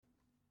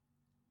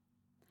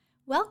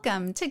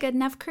Welcome to Good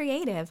Enough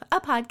Creative,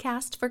 a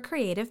podcast for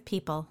creative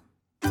people.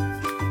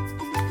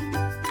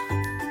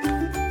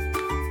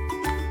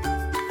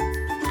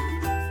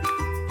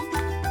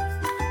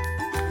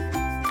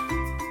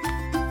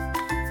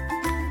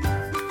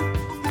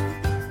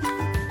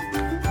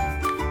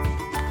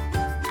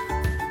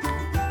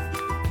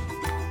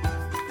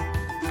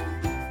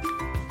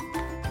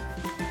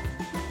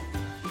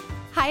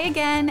 Hi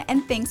again,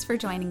 and thanks for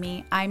joining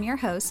me. I'm your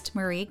host,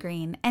 Marie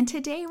Green, and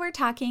today we're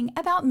talking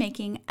about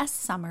making a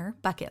summer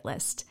bucket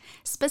list,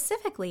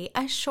 specifically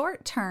a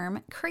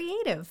short-term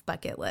creative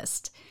bucket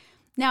list.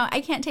 Now,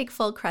 I can't take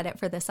full credit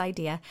for this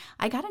idea.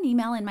 I got an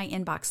email in my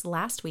inbox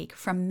last week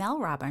from Mel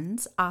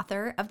Robbins,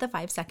 author of The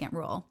 5-Second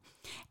Rule,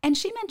 and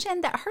she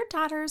mentioned that her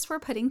daughters were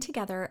putting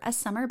together a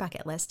summer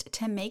bucket list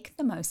to make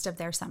the most of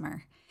their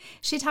summer.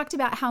 She talked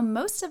about how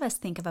most of us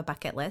think of a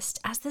bucket list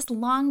as this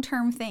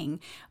long-term thing,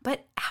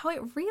 but how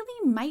it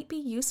really might be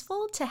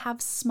useful to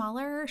have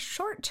smaller,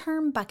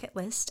 short-term bucket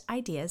list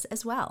ideas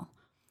as well.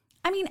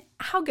 I mean,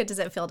 how good does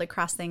it feel to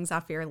cross things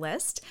off your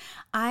list?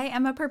 I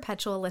am a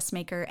perpetual list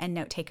maker and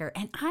note taker,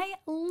 and I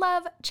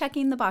love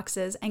checking the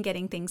boxes and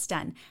getting things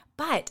done.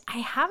 But I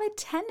have a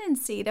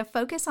tendency to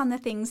focus on the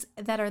things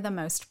that are the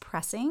most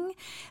pressing,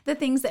 the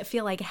things that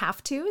feel like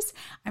have-tos.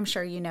 I'm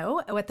sure you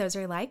know what those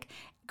are like.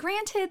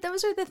 Granted,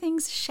 those are the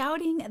things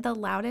shouting the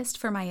loudest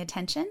for my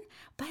attention,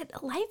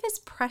 but life is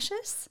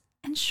precious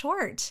and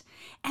short,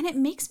 and it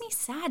makes me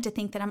sad to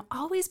think that I'm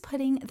always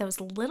putting those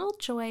little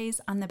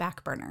joys on the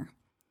back burner.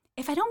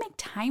 If I don't make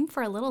time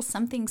for a little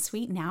something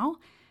sweet now,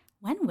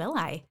 when will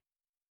I?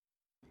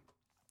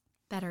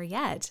 Better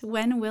yet,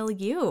 when will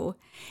you?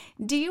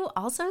 Do you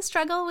also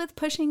struggle with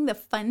pushing the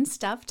fun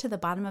stuff to the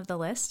bottom of the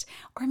list?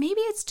 Or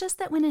maybe it's just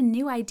that when a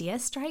new idea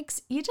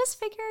strikes, you just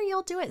figure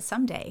you'll do it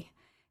someday.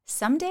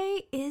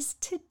 Someday is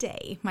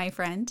today, my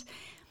friend.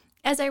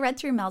 As I read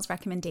through Mel's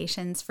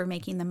recommendations for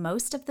making the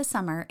most of the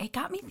summer, it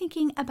got me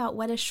thinking about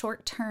what a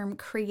short-term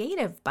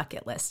creative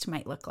bucket list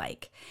might look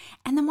like.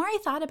 And the more I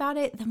thought about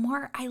it, the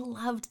more I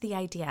loved the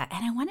idea,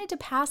 and I wanted to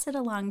pass it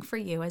along for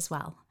you as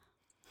well.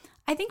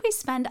 I think we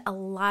spend a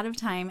lot of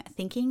time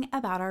thinking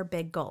about our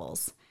big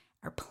goals,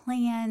 our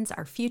plans,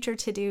 our future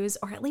to-dos,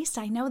 or at least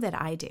I know that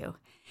I do.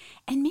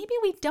 And maybe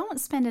we don't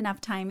spend enough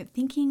time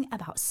thinking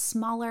about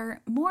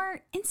smaller,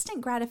 more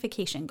instant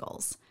gratification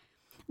goals.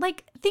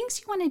 Like things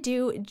you want to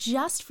do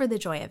just for the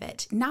joy of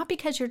it, not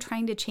because you're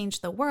trying to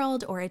change the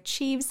world or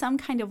achieve some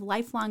kind of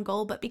lifelong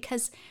goal, but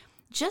because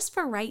just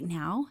for right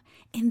now,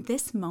 in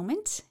this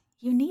moment,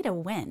 you need a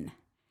win.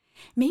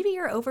 Maybe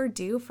you're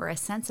overdue for a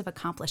sense of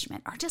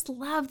accomplishment or just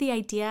love the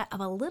idea of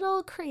a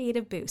little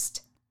creative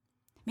boost.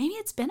 Maybe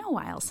it's been a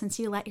while since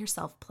you let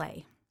yourself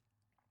play.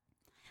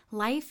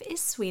 Life is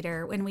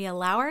sweeter when we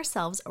allow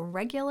ourselves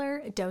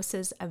regular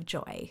doses of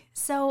joy.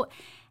 So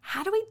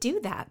how do we do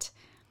that?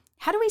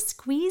 How do we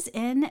squeeze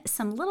in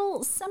some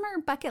little summer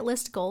bucket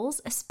list goals,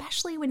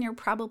 especially when you're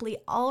probably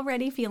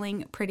already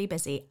feeling pretty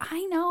busy?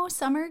 I know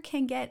summer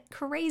can get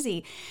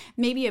crazy.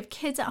 Maybe you have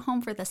kids at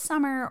home for the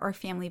summer or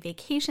family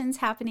vacations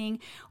happening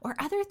or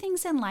other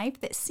things in life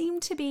that seem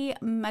to be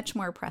much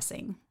more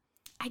pressing.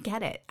 I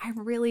get it. I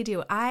really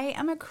do. I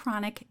am a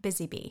chronic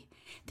busy bee.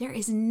 There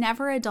is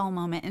never a dull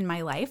moment in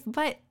my life,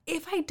 but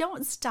if I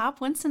don't stop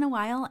once in a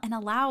while and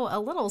allow a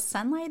little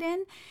sunlight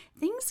in,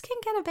 things can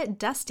get a bit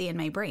dusty in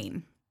my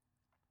brain.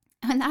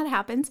 When that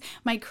happens,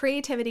 my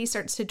creativity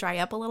starts to dry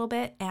up a little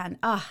bit and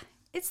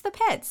it's the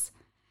pits.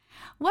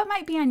 What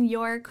might be on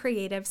your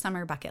creative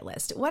summer bucket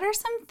list? What are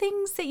some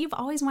things that you've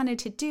always wanted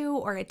to do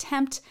or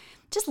attempt?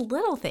 Just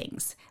little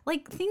things,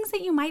 like things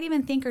that you might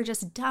even think are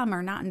just dumb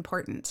or not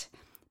important,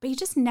 but you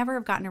just never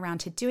have gotten around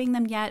to doing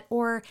them yet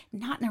or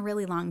not in a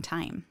really long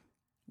time.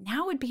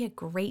 Now would be a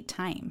great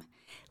time.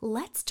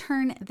 Let's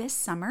turn this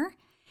summer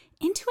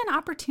into an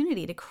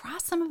opportunity to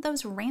cross some of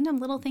those random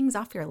little things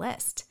off your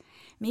list.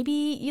 Maybe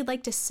you'd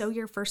like to sew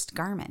your first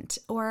garment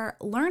or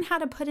learn how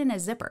to put in a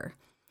zipper.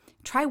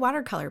 Try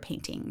watercolor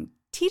painting.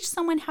 Teach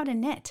someone how to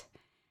knit.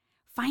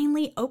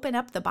 Finally, open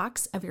up the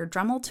box of your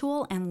Dremel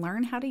tool and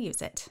learn how to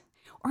use it.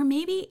 Or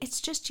maybe it's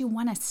just you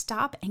want to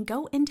stop and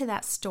go into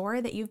that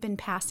store that you've been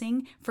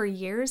passing for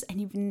years and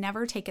you've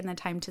never taken the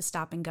time to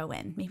stop and go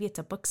in. Maybe it's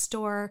a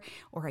bookstore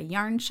or a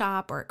yarn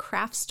shop or a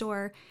craft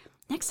store.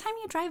 Next time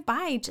you drive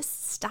by,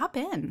 just stop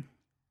in.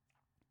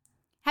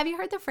 Have you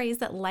heard the phrase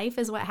that life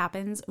is what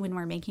happens when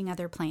we're making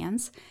other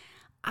plans?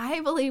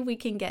 I believe we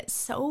can get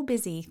so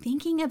busy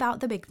thinking about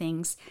the big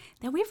things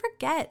that we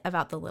forget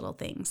about the little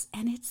things.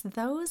 And it's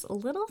those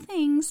little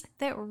things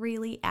that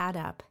really add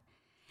up.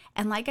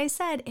 And like I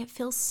said, it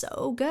feels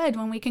so good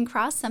when we can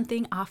cross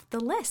something off the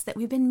list that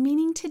we've been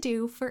meaning to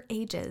do for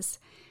ages.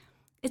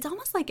 It's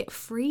almost like it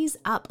frees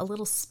up a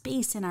little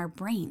space in our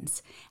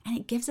brains and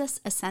it gives us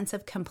a sense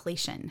of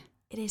completion.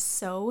 It is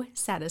so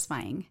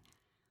satisfying.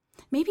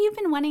 Maybe you've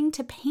been wanting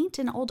to paint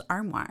an old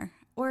armoire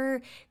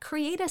or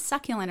create a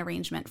succulent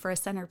arrangement for a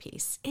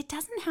centerpiece. It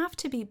doesn't have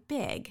to be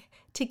big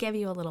to give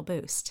you a little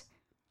boost.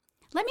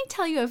 Let me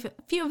tell you a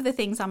few of the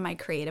things on my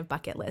creative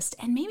bucket list,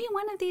 and maybe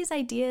one of these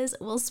ideas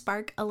will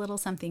spark a little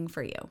something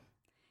for you.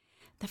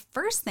 The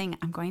first thing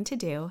I'm going to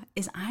do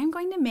is I'm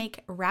going to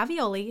make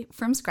ravioli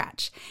from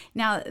scratch.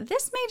 Now,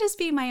 this may just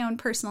be my own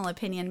personal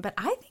opinion, but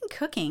I think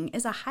cooking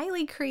is a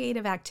highly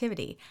creative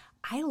activity.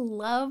 I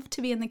love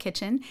to be in the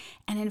kitchen,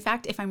 and in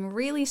fact, if I'm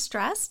really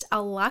stressed,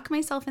 I'll lock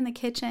myself in the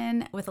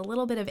kitchen with a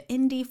little bit of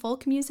indie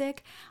folk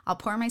music. I'll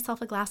pour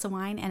myself a glass of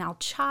wine, and I'll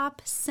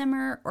chop,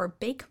 simmer, or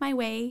bake my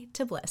way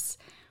to bliss.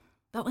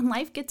 But when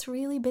life gets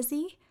really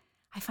busy,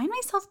 I find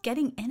myself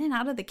getting in and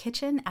out of the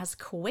kitchen as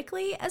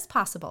quickly as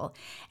possible,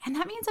 and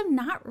that means I'm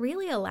not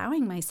really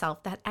allowing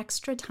myself that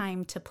extra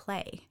time to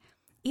play,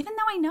 even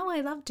though I know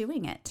I love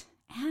doing it,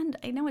 and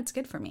I know it's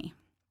good for me.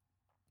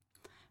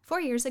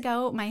 4 years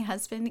ago, my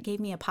husband gave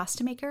me a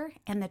pasta maker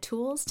and the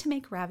tools to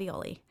make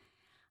ravioli.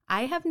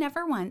 I have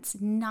never once,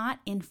 not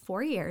in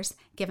 4 years,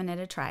 given it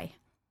a try.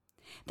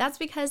 That's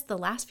because the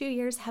last few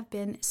years have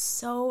been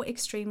so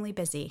extremely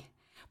busy.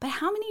 But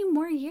how many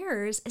more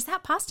years is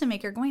that pasta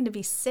maker going to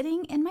be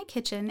sitting in my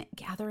kitchen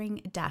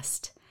gathering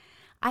dust?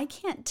 I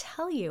can't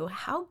tell you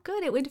how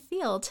good it would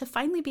feel to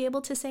finally be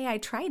able to say I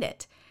tried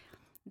it.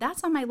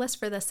 That's on my list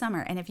for this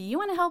summer, and if you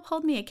want to help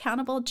hold me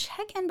accountable,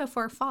 check in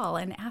before fall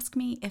and ask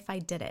me if I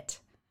did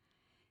it.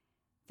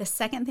 The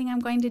second thing I'm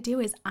going to do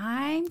is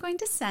I'm going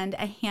to send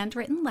a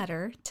handwritten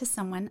letter to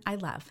someone I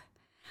love.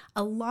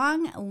 A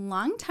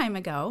long time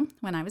ago,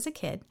 when I was a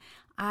kid,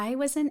 I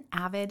was an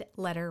avid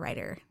letter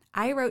writer.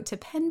 I wrote to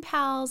pen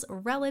pals,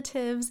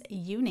 relatives,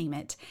 you name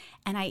it.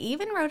 And I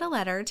even wrote a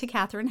letter to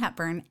Katharine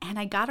Hepburn, and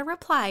I got a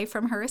reply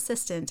from her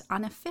assistant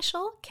on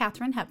official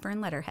Katharine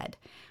Hepburn letterhead.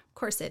 Of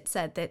course, it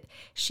said that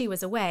she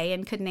was away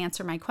and couldn't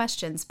answer my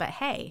questions, but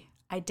hey,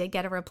 I did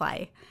get a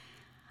reply.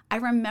 I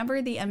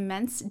remember the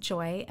immense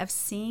joy of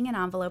seeing an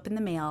envelope in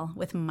the mail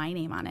with my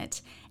name on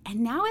it. And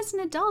now as an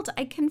adult,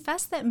 I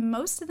confess that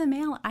most of the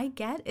mail I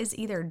get is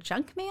either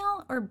junk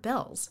mail or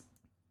bills.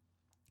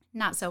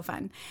 Not so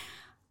fun.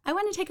 I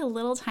want to take a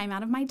little time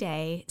out of my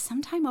day,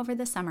 sometime over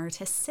the summer,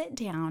 to sit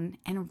down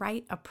and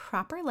write a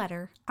proper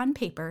letter on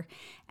paper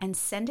and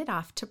send it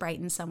off to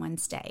brighten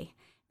someone's day.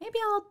 Maybe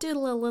I'll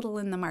doodle a little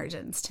in the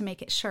margins to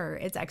make it sure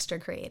it's extra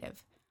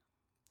creative.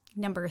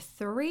 Number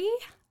 3,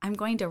 I'm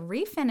going to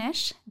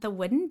refinish the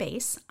wooden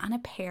base on a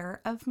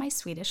pair of my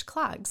Swedish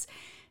clogs.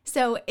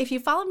 So if you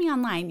follow me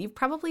online, you've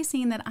probably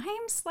seen that I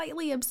am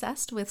slightly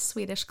obsessed with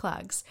Swedish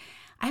clogs.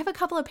 I have a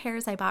couple of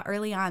pairs I bought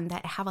early on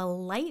that have a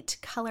light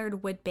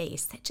colored wood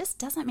base that just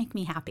doesn't make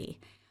me happy.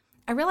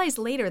 I realized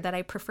later that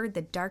I preferred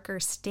the darker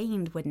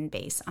stained wooden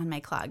base on my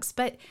clogs,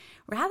 but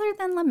rather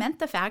than lament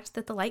the fact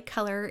that the light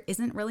color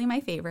isn't really my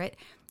favorite,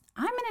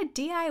 I'm going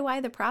to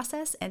DIY the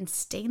process and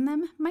stain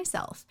them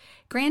myself.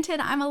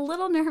 Granted, I'm a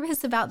little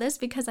nervous about this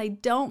because I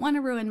don't want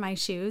to ruin my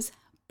shoes,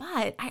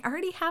 but I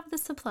already have the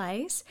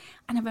supplies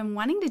and I've been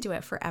wanting to do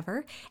it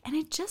forever, and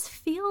it just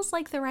feels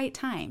like the right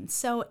time.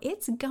 So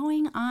it's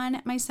going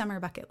on my summer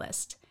bucket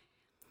list.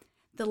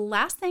 The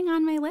last thing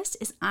on my list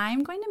is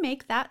I'm going to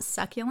make that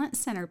succulent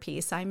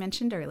centerpiece I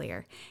mentioned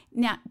earlier.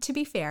 Now, to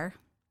be fair,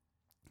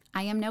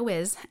 I am no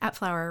whiz at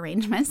flower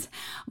arrangements,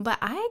 but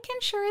I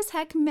can sure as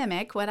heck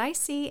mimic what I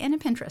see in a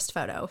Pinterest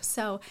photo.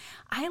 So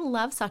I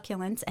love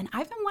succulents, and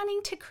I've been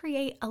wanting to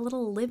create a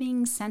little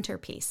living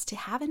centerpiece to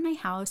have in my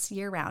house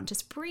year round.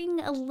 Just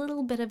bring a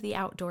little bit of the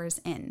outdoors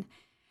in.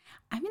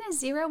 I'm going to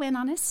zero in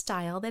on a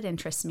style that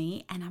interests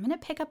me, and I'm going to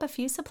pick up a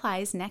few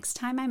supplies next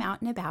time I'm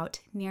out and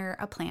about near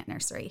a plant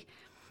nursery.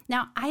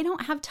 Now, I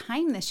don't have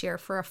time this year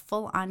for a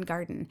full-on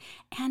garden,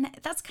 and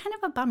that's kind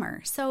of a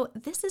bummer. So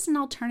this is an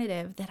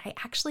alternative that I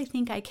actually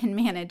think I can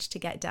manage to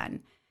get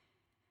done.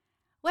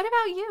 What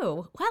about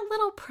you? What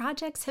little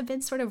projects have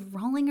been sort of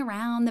rolling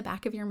around the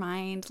back of your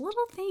mind?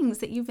 Little things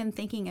that you've been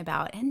thinking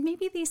about, and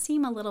maybe these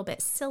seem a little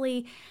bit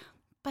silly,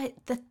 but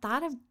the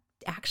thought of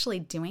actually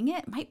doing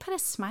it might put a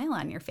smile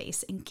on your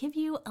face and give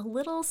you a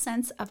little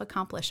sense of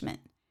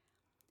accomplishment.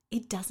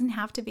 It doesn't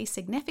have to be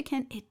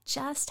significant. It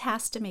just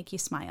has to make you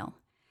smile.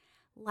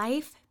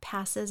 Life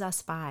passes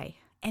us by,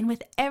 and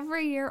with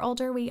every year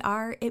older we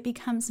are, it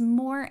becomes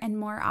more and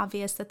more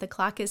obvious that the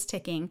clock is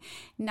ticking.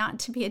 Not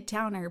to be a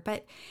downer,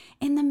 but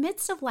in the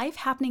midst of life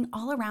happening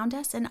all around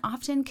us and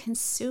often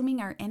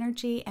consuming our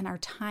energy and our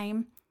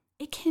time,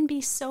 it can be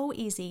so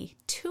easy,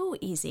 too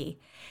easy,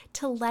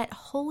 to let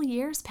whole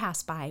years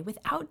pass by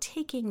without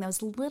taking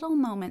those little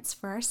moments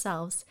for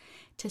ourselves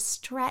to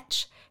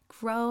stretch,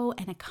 grow,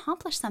 and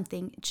accomplish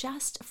something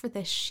just for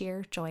the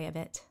sheer joy of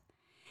it.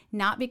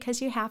 Not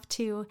because you have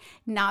to,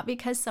 not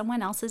because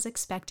someone else is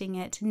expecting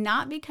it,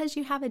 not because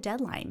you have a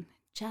deadline,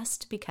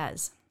 just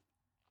because.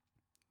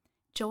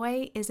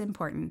 Joy is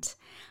important.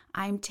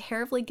 I'm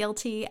terribly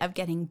guilty of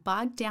getting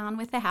bogged down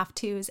with the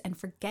have-tos and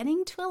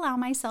forgetting to allow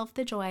myself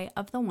the joy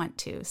of the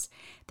want-tos.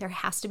 There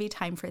has to be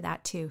time for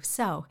that too.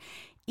 So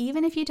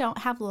even if you don't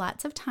have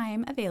lots of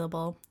time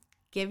available,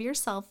 give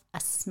yourself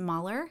a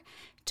smaller,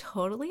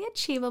 totally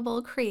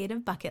achievable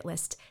creative bucket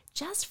list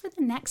just for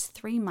the next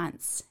 3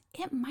 months.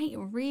 It might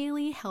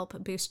really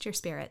help boost your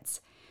spirits.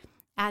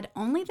 Add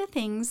only the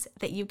things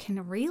that you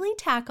can really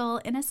tackle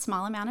in a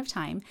small amount of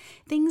time,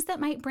 things that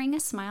might bring a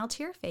smile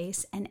to your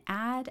face and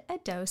add a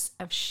dose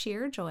of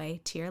sheer joy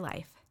to your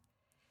life.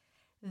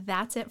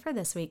 That's it for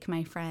this week,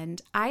 my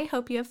friend. I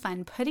hope you have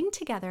fun putting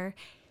together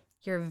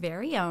your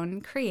very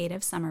own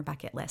creative summer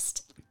bucket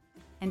list.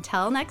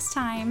 Until next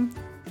time,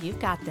 you've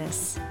got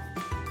this.